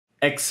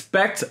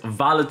Expect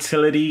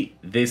volatility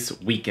this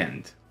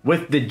weekend.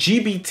 With the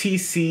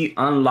GBTC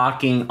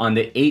unlocking on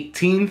the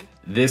 18th,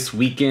 this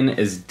weekend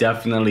is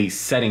definitely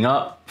setting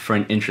up for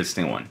an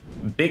interesting one.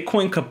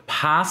 Bitcoin could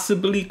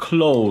possibly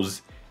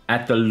close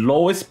at the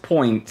lowest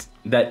point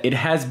that it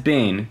has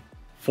been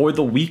for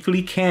the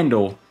weekly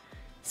candle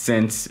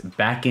since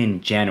back in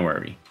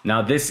January.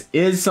 Now, this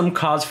is some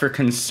cause for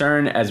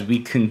concern as we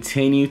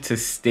continue to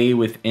stay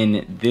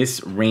within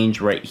this range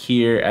right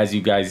here, as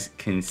you guys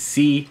can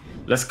see.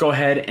 Let's go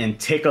ahead and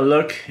take a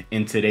look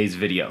in today's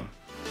video.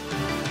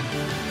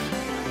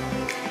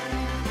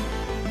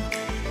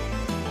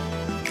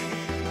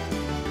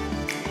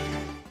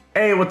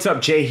 Hey, what's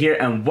up? Jay here,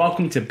 and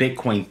welcome to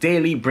Bitcoin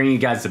Daily, bringing you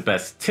guys the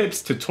best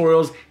tips,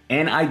 tutorials,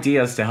 and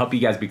ideas to help you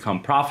guys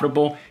become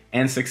profitable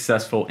and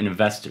successful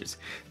investors.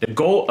 The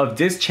goal of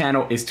this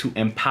channel is to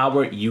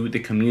empower you, the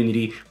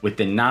community, with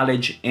the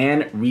knowledge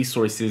and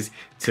resources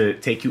to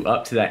take you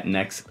up to that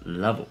next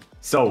level.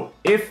 So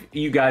if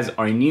you guys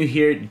are new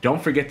here,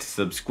 don't forget to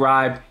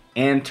subscribe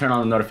and turn on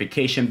the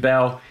notification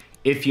bell.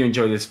 If you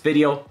enjoy this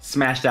video,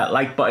 smash that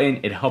like button.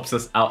 It helps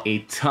us out a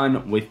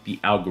ton with the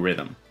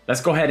algorithm.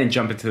 Let's go ahead and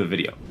jump into the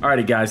video.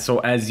 Alrighty guys, so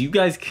as you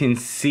guys can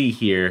see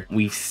here,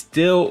 we've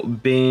still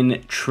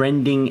been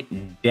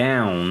trending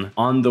down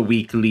on the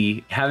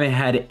weekly, haven't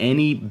had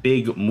any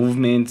big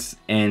movements,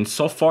 and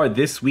so far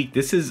this week,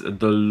 this is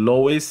the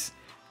lowest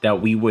that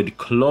we would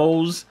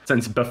close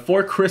since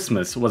before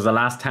Christmas was the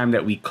last time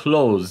that we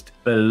closed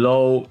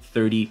below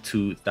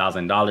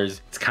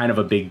 $32,000. It's kind of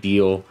a big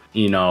deal,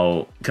 you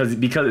know, because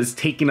it's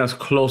taking us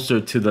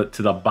closer to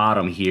the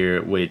bottom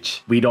here,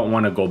 which we don't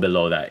want to go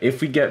below that.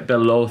 If we get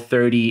below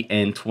 $30,000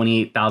 and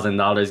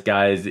 $28,000,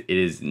 guys, it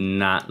is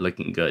not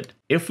looking good.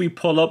 If we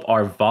pull up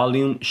our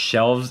volume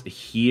shelves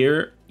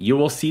here, you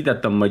will see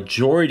that the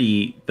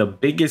majority, the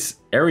biggest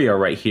area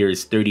right here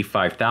is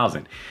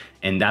 35,000.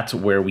 And that's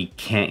where we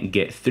can't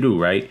get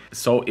through, right?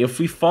 So if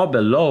we fall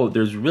below,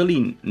 there's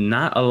really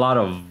not a lot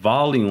of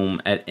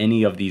volume at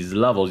any of these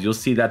levels. You'll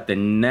see that the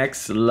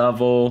next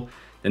level,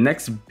 the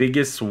next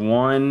biggest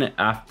one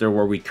after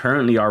where we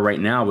currently are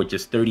right now, which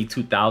is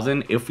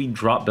 32,000. If we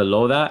drop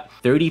below that,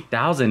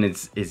 30,000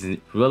 is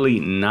really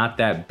not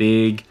that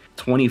big.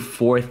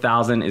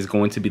 24,000 is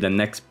going to be the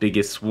next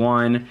biggest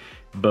one,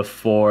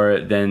 before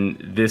then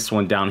this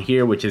one down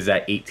here, which is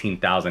at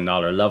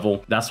 $18,000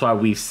 level. That's why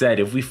we've said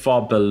if we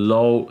fall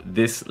below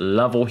this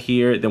level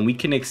here, then we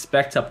can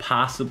expect to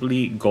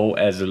possibly go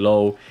as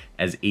low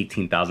as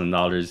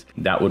 $18,000.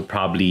 That would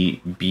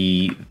probably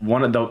be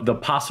one of the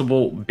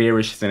possible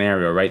bearish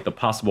scenario, right? The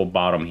possible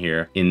bottom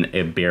here in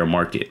a bear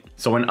market.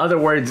 So in other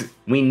words,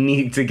 we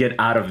need to get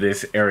out of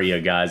this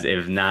area, guys.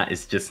 If not,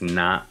 it's just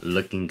not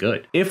looking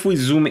good. If we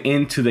zoom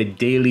into the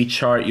daily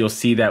chart, you'll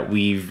see that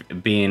we've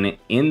been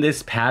in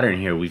this pattern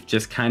here. We've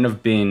just kind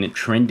of been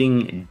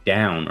trending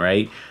down,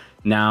 right?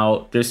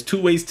 Now, there's two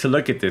ways to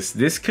look at this.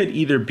 This could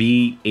either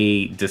be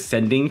a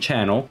descending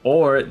channel,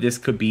 or this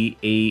could be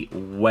a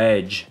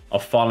wedge, a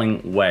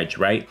falling wedge,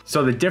 right?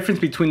 So the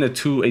difference between the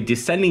two, a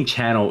descending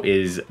channel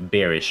is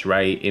bearish,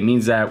 right? It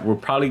means that we're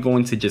probably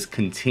going to just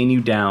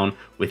continue down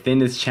within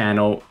this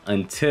channel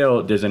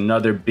until there's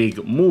another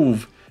big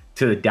move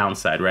to the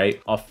downside,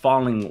 right? A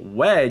falling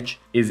wedge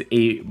is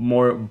a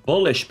more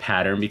bullish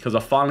pattern because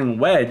a falling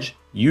wedge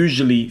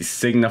usually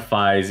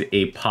signifies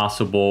a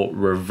possible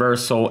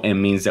reversal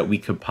and means that we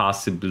could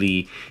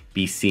possibly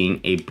be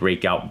seeing a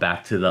breakout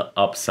back to the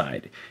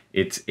upside.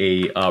 It's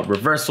a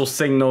reversal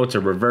signal, it's a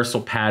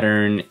reversal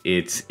pattern,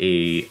 it's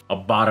a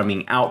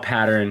bottoming out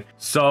pattern.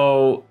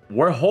 So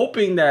we're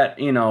hoping that,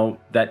 you know,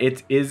 that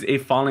it is a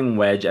falling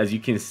wedge. As you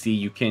can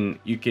see,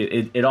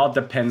 it all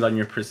depends on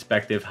your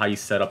perspective, how you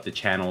set up the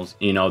channels.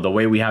 You know, the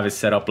way we have it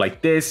set up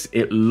like this,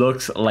 it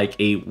looks like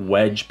a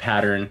wedge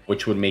pattern,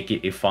 which would make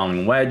it a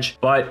falling wedge,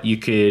 but you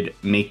could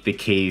make the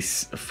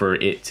case for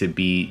it to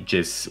be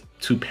just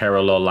two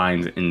parallel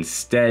lines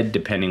instead,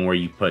 depending where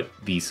you put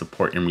the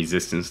support and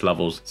resistance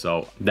levels.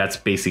 So that's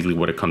basically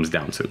what it comes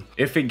down to.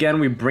 If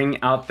again we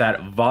bring out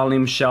that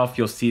volume shelf,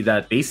 you'll see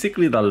that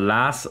basically the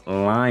last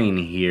line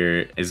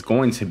here is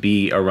going to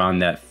be around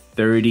that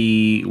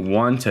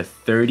 31 to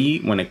 30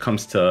 when it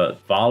comes to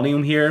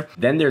volume here.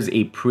 Then there's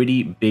a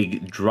pretty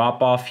big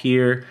drop off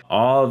here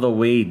all the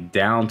way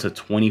down to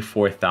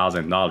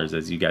 $24,000,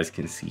 as you guys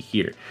can see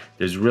here.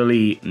 There's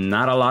really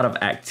not a lot of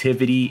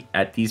activity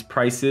at these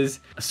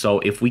prices. So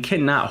if we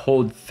cannot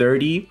hold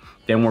 30,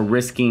 then we're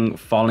risking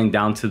falling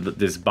down to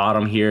this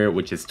bottom here,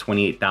 which is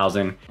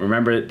 28,000.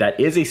 Remember, that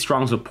is a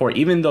strong support,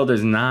 even though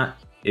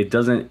it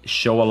doesn't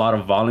show a lot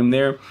of volume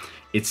there.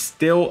 It's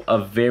still a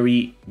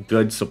very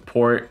good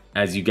support.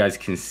 As you guys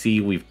can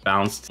see, we've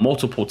bounced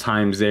multiple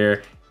times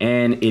there,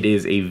 and it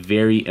is a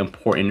very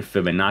important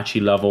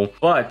Fibonacci level.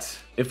 But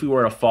if we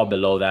were to fall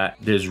below that,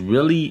 there's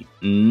really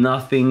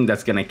nothing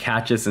that's gonna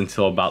catch us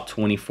until about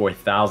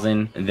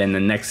 24,000. And then the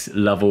next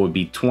level would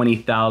be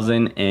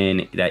 20,000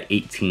 and that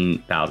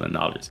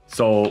 $18,000.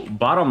 So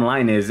bottom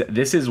line is,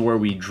 this is where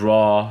we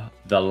draw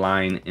the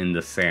line in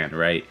the sand,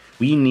 right?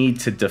 We need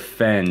to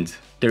defend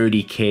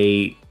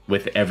 30K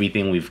with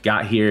everything we've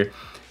got here.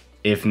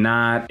 If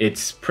not,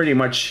 it's pretty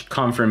much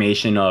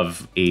confirmation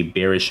of a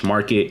bearish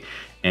market,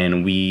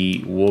 and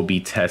we will be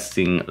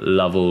testing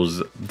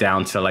levels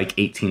down to like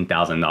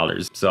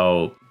 $18,000.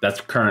 So that's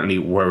currently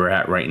where we're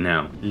at right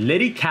now.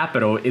 Liddy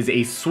Capital is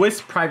a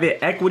Swiss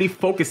private equity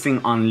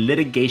focusing on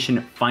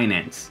litigation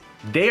finance.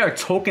 They are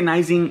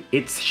tokenizing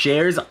its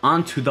shares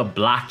onto the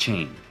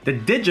blockchain. The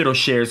digital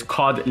shares,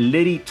 called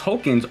Liddy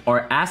tokens,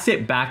 are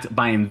asset backed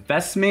by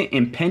investment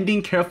in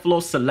pending carefully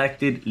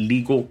selected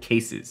legal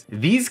cases.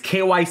 These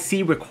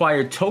KYC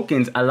required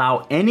tokens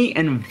allow any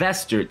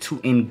investor to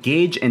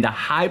engage in the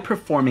high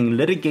performing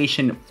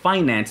litigation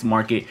finance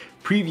market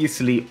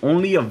previously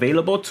only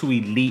available to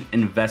elite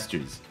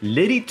investors.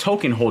 Liddy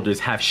token holders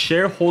have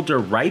shareholder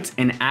rights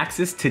and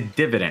access to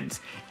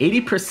dividends.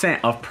 80%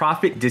 of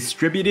profit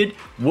distributed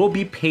will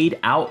be paid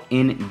out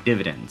in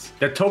dividends.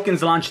 The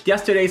tokens launched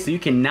yesterday, so you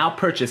can now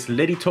purchase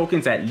Liddy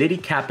tokens at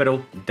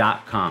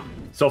liddycapital.com.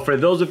 So for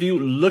those of you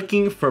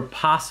looking for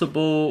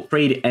possible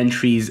trade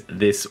entries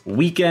this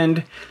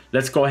weekend,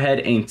 let's go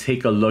ahead and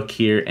take a look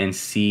here and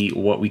see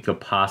what we could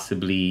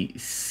possibly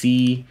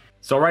see.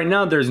 So right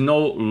now there's no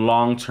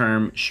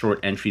long-term short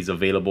entries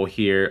available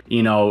here.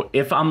 You know,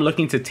 if I'm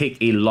looking to take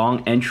a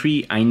long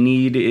entry, I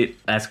need it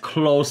as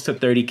close to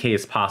 30K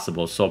as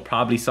possible. So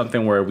probably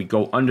something where we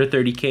go under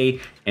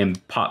 30K and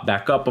pop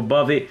back up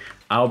above it.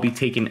 I'll be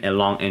taking a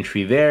long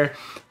entry there.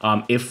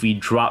 If we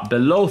drop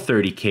below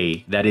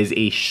 30K, that is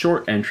a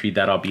short entry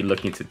that I'll be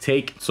looking to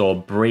take. So a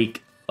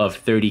break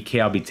of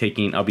 30K,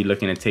 I'll be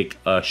looking to take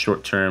a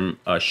short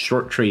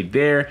trade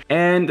there.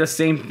 And the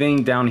same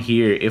thing down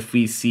here. If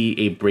we see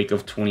a break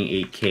of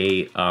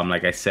 28K,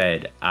 like I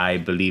said, I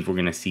believe we're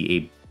gonna see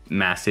a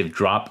massive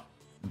drop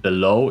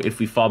below if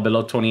we fall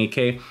below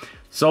 28K.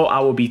 So I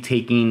will be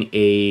taking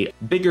a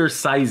bigger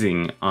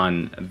sizing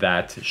on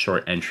that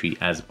short entry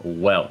as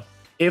well.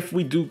 If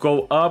we do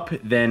go up,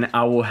 then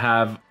I will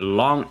have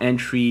long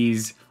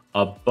entries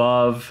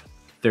above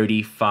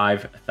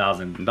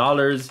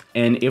 $35,000.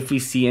 And if we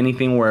see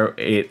anything where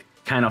it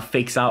kind of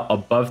fakes out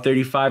above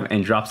 35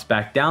 and drops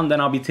back down, then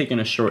I'll be taking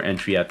a short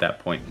entry at that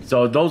point.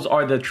 So those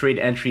are the trade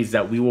entries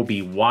that we will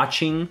be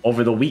watching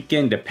over the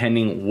weekend,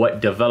 depending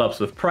what develops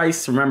with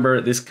price.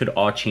 Remember, this could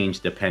all change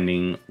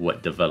depending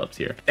what develops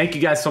here. Thank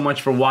you guys so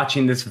much for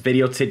watching this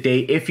video today.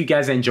 If you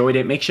guys enjoyed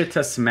it, make sure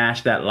to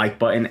smash that like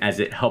button, as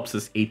it helps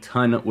us a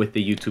ton with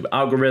the YouTube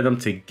algorithm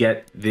to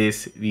get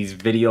these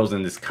videos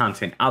and this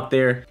content out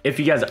there. If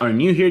you guys are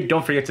new here,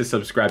 don't forget to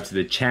subscribe to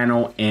the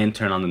channel and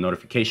turn on the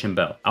notification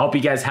bell. I hope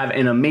you guys have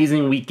an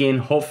amazing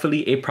weekend,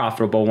 hopefully a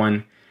profitable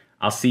one.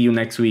 I'll see you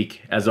next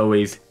week. As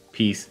always,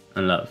 peace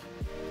and love.